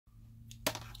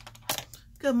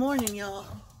Good morning, y'all.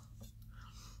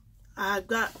 I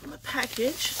got my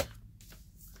package.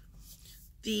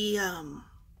 What am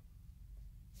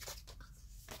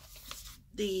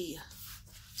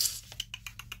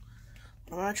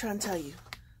I trying to tell you?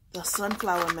 The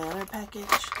Sunflower Manor package.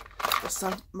 The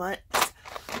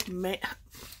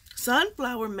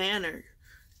Sunflower Manor.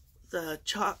 The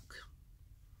chalk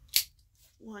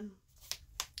one.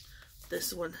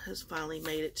 This one has finally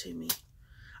made it to me.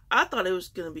 I thought it was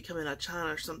going to be coming out of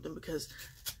China or something because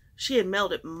she had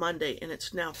mailed it Monday and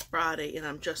it's now Friday and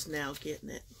I'm just now getting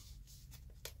it.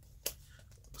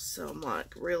 So I'm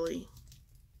like, really?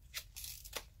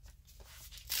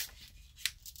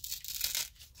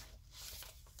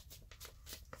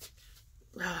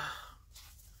 I'm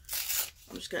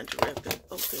just going to rip it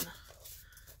open.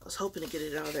 I was hoping to get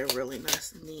it out of there really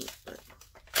nice and neat, but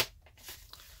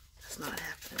that's not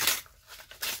happening.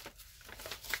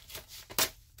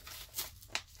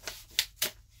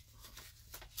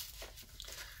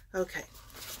 Okay.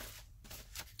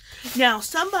 Now,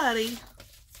 somebody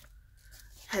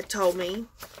had told me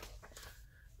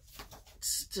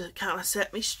to kind of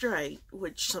set me straight,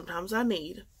 which sometimes I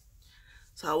need.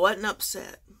 So I wasn't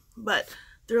upset. But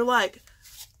they're like,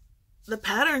 the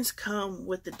patterns come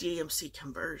with the DMC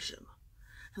conversion.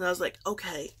 And I was like,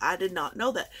 okay, I did not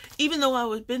know that. Even though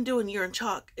I've been doing urine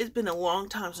chalk, it's been a long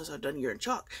time since I've done urine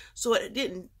chalk. So it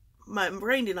didn't, my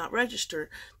brain did not register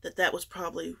that that was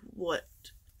probably what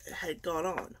had gone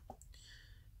on.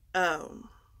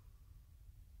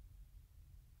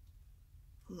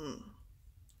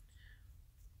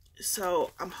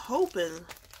 So I'm hoping,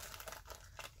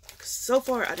 so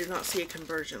far I do not see a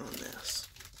conversion on this.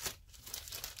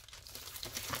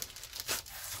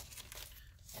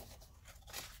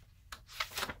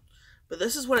 But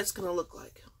this is what it's going to look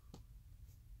like.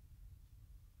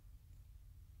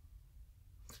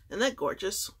 Isn't that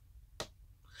gorgeous?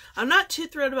 I'm not too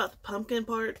thrilled about the pumpkin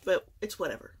part, but it's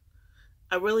whatever.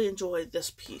 I really enjoyed this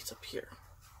piece up here.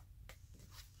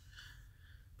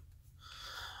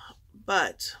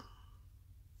 But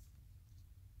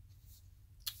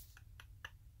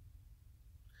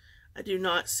I do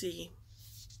not see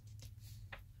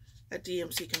a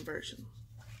DMC conversion.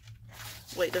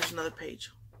 Wait, there's another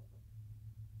page.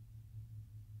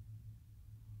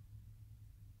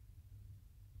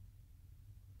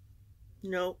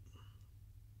 Nope.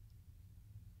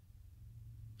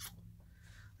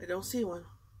 I don't see one.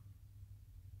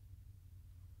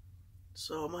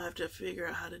 So I'm going to have to figure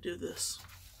out how to do this.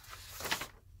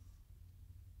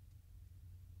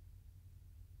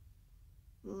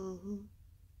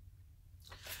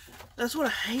 That's what I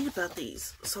hate about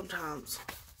these sometimes.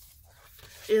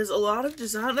 Is a lot of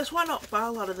design. That's why I don't buy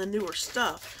a lot of the newer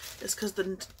stuff. It's because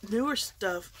the newer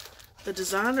stuff, the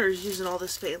designer is using all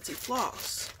this fancy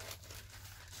floss.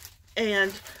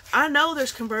 And I know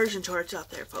there's conversion charts out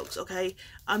there, folks, okay?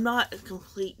 I'm not a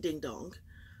complete ding-dong.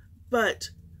 But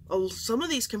some of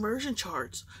these conversion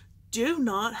charts do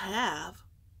not have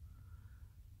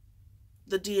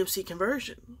the DMC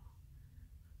conversion.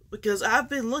 Because I've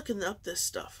been looking up this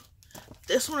stuff.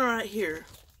 This one right here,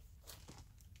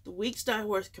 the Weeks Dye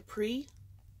Worth Capri,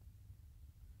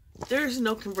 there's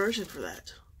no conversion for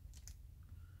that.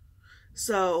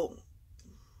 So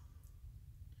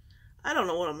I don't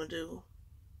know what I'm going to do.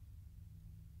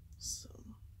 So,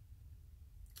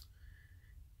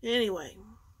 anyway.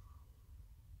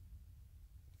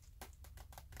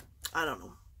 I don't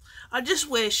know. I just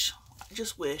wish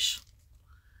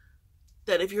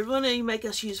that if you're going to make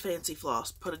us use fancy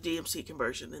floss, put a DMC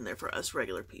conversion in there for us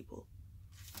regular people.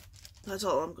 That's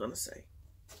all I'm going to say.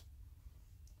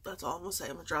 That's all I'm going to say.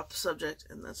 I'm going to drop the subject,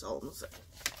 and that's all I'm going to say.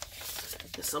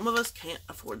 Because some of us can't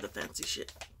afford the fancy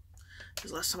shit.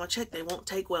 Because last time I checked, they won't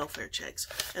take welfare checks.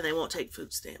 And they won't take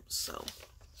food stamps. So,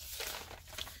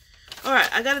 alright,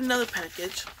 I got another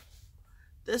package.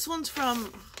 This one's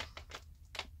from...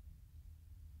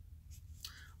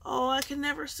 Oh, I can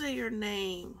never say your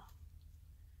name.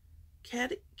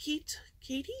 Katie?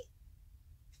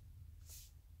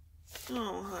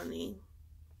 Oh, honey.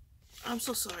 I'm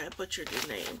so sorry I butchered your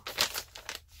name.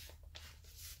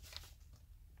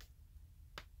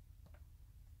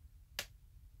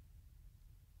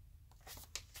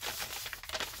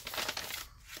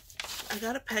 I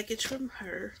got a package from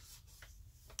her.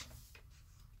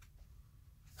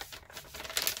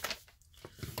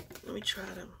 Let me try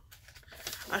them.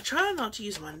 I try not to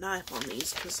use my knife on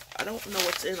these because I don't know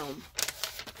what's in them.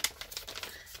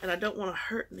 And I don't want to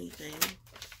hurt anything.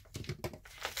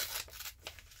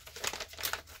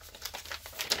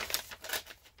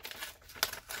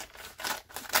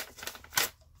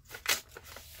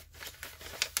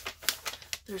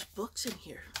 There's books in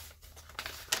here.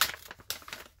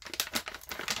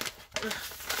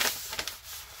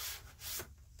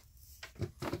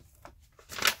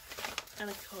 And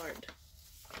a card.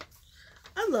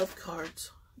 I love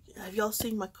cards. Have y'all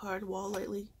seen my card wall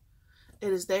lately?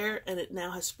 It is there, and it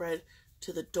now has spread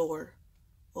to the door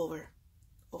over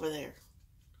there.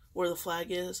 Where the flag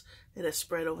is, it has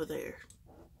spread over there.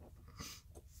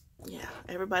 Yeah,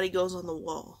 everybody goes on the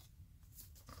wall.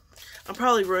 I'm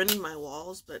probably ruining my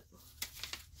walls, but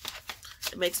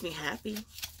it makes me happy.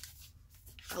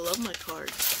 I love my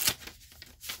cards.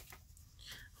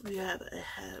 We have a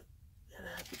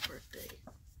happy birthday.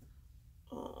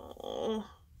 Oh.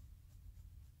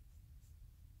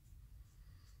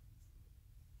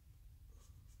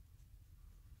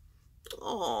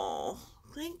 Oh,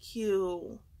 thank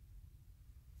you.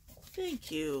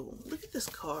 Thank you. Look at this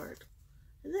card.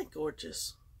 Isn't that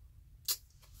gorgeous?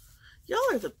 Y'all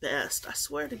are the best. I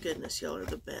swear to goodness, y'all are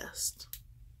the best.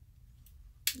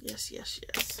 Yes, yes,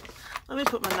 yes. Let me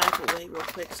put my knife away real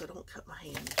quick so I don't cut my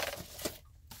hand.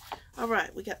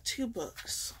 Alright, we got 2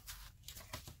 books.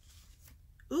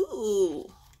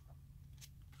 Ooh.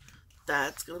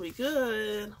 That's going to be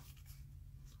good.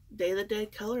 Day of the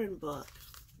Dead coloring book.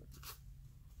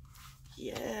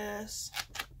 Yes.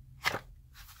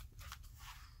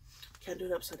 Can't do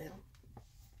it upside down.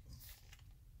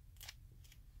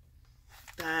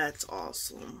 That's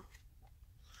awesome.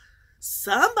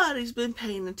 Somebody's been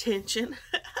paying attention.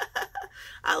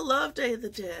 I love Day of the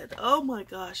Dead. Oh my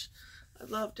gosh. I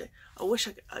loved it. I wish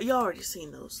I could. Y'all already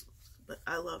seen those. But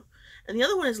I love. And the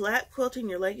other one is Lap Quilting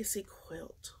Your Legacy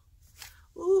Quilt.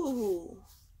 Ooh.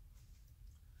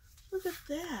 Look at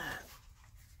that.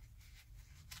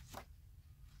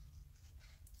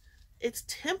 It's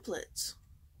templates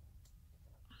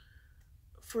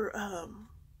for a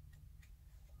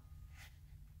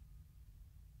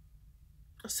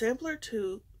sampler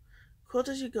to quilt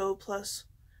as you go, plus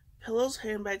pillows,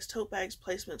 handbags, tote bags,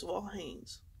 placements, wall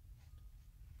hangs.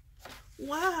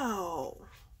 Wow.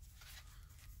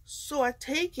 So I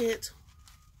take it,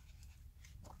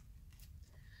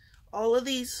 all of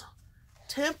these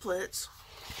templates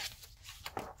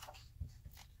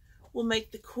will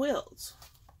make the quilts.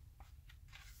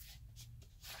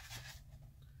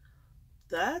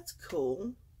 That's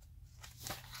cool.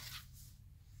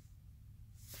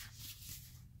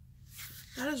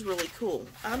 That is really cool.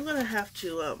 I'm going to have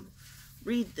to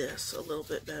read this a little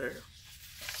bit better.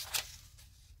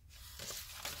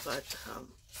 But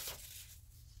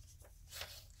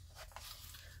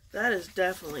that is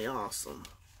definitely awesome.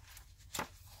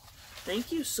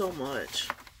 Thank you so much.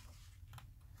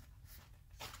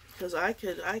 Because I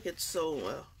could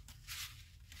so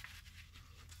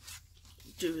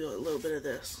do a little bit of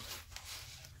this.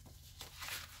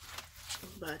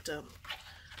 But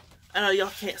I know y'all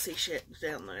can't see shit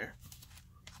down there.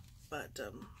 But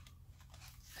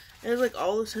there's like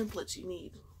all the templates you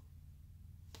need.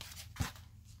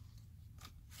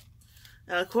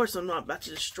 Now, of course, I'm not about to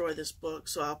destroy this book,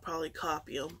 so I'll probably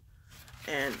copy them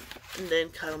and then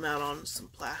cut them out on some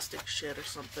plastic shit or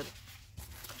something.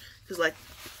 Because, like,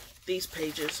 these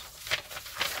pages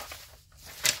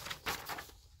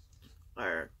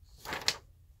are...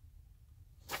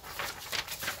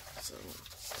 So,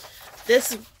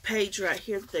 this page right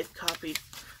here that they've copied,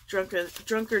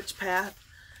 Drunkard's Path,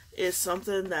 is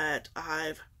something that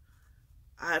I've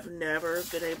never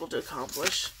been able to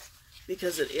accomplish.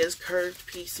 Because it is curved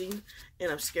piecing,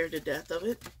 and I'm scared to death of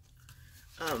it.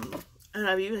 And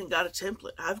I've even got a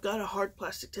template. I've got a hard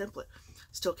plastic template.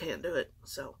 Still can't do it.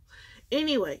 So,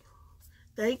 anyway,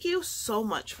 thank you so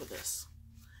much for this.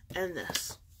 And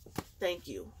this. Thank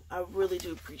you. I really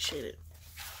do appreciate it.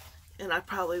 And I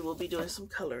probably will be doing some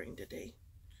coloring today.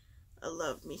 I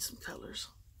love me some colors.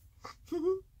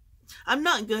 I'm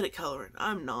not good at coloring.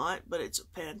 I'm not, but it's a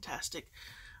fantastic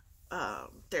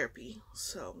therapy.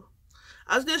 So...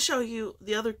 I was going to show you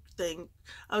the other thing.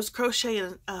 I was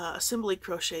crocheting, assembly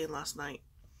crocheting last night.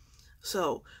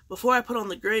 So, before I put on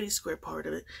the granny square part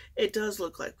of it, it does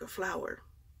look like a flower.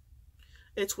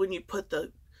 It's when you put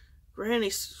the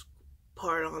granny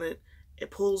part on it,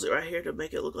 it pulls it right here to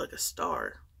make it look like a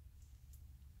star.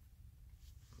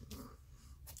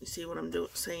 You see what I'm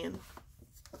saying?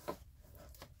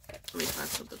 Let me find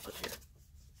something to put here.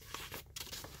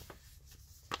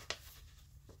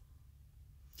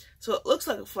 So it looks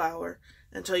like a flower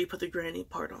until you put the granny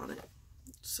part on it.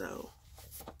 So,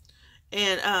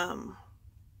 and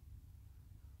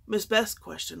Miss Beth's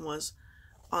question was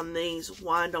on these,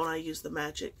 why don't I use the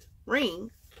magic ring?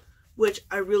 Which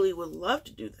I really would love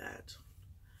to do that.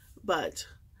 But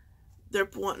they're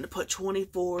wanting to put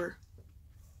 24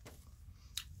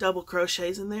 double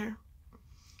crochets in there.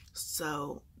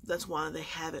 So That's why they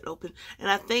have it open. And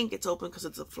I think it's open because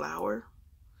it's a flower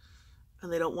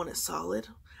and they don't want it solid.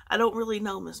 I don't really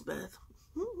know, Miss Beth.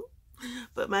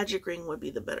 But magic ring would be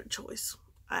the better choice.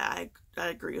 I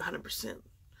agree 100%.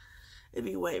 It'd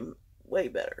be way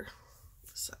better.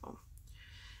 So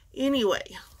anyway,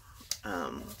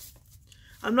 I'm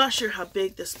not sure how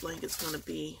big this blanket's going to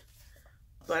be,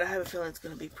 but I have a feeling it's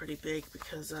going to be pretty big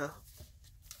because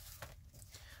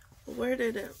where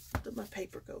did my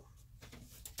paper go?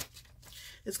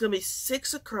 It's going to be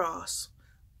 6 across,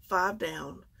 5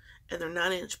 down, and they're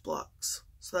 9-inch blocks.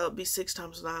 So that would be 6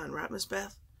 times 9, right, Miss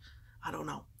Beth? I don't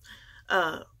know.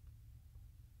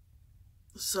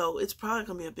 So it's probably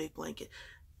going to be a big blanket.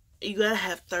 You got to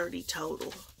have 30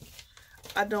 total.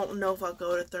 I don't know if I'll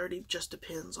go to 30. Just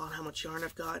depends on how much yarn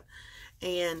I've got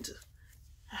and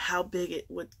how big it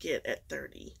would get at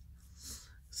 30.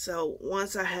 So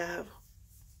once I have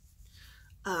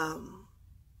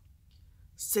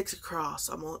 6 across,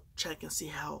 I'm going to check and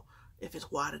see if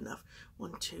it's wide enough.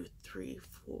 1, 2, 3,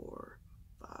 4,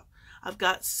 5. I've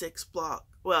got 6 block.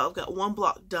 Well, I've got 1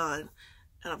 block done,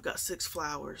 and I've got 6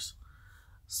 flowers.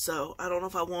 So I don't know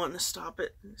if I want to stop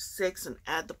at 6 and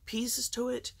add the pieces to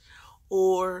it,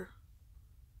 or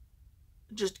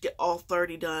just get all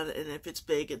 30 done, and if it's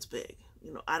big, it's big.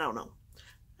 You know, I don't know.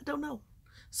 I don't know.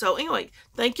 So anyway,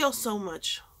 thank y'all so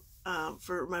much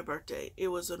for my birthday. It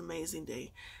was an amazing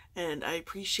day, and I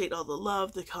appreciate all the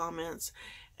love, the comments,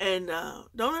 and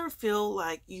don't ever feel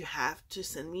like you have to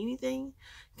send me anything,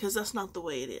 because that's not the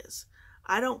way it is.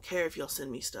 I don't care if y'all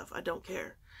send me stuff. I don't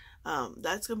care.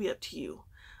 That's going to be up to you.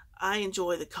 I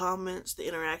enjoy the comments, the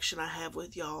interaction I have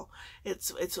with y'all.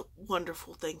 It's a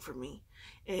wonderful thing for me.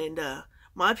 And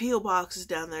my P.O. box is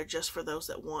down there just for those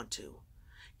that want to.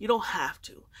 You don't have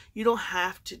to. You don't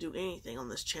have to do anything on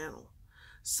this channel.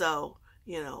 So,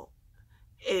 you know,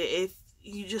 if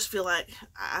you just feel like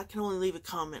I can only leave a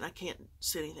comment, I can't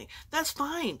say anything, that's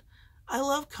fine. I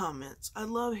love comments. I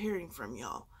love hearing from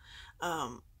y'all.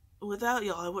 Without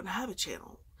y'all, I wouldn't have a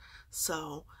channel.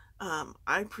 So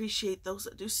I appreciate those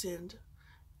that do send.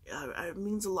 It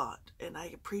means a lot, and I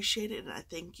appreciate it, and I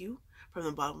thank you from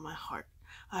the bottom of my heart.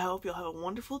 I hope y'all have a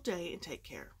wonderful day, and take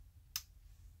care.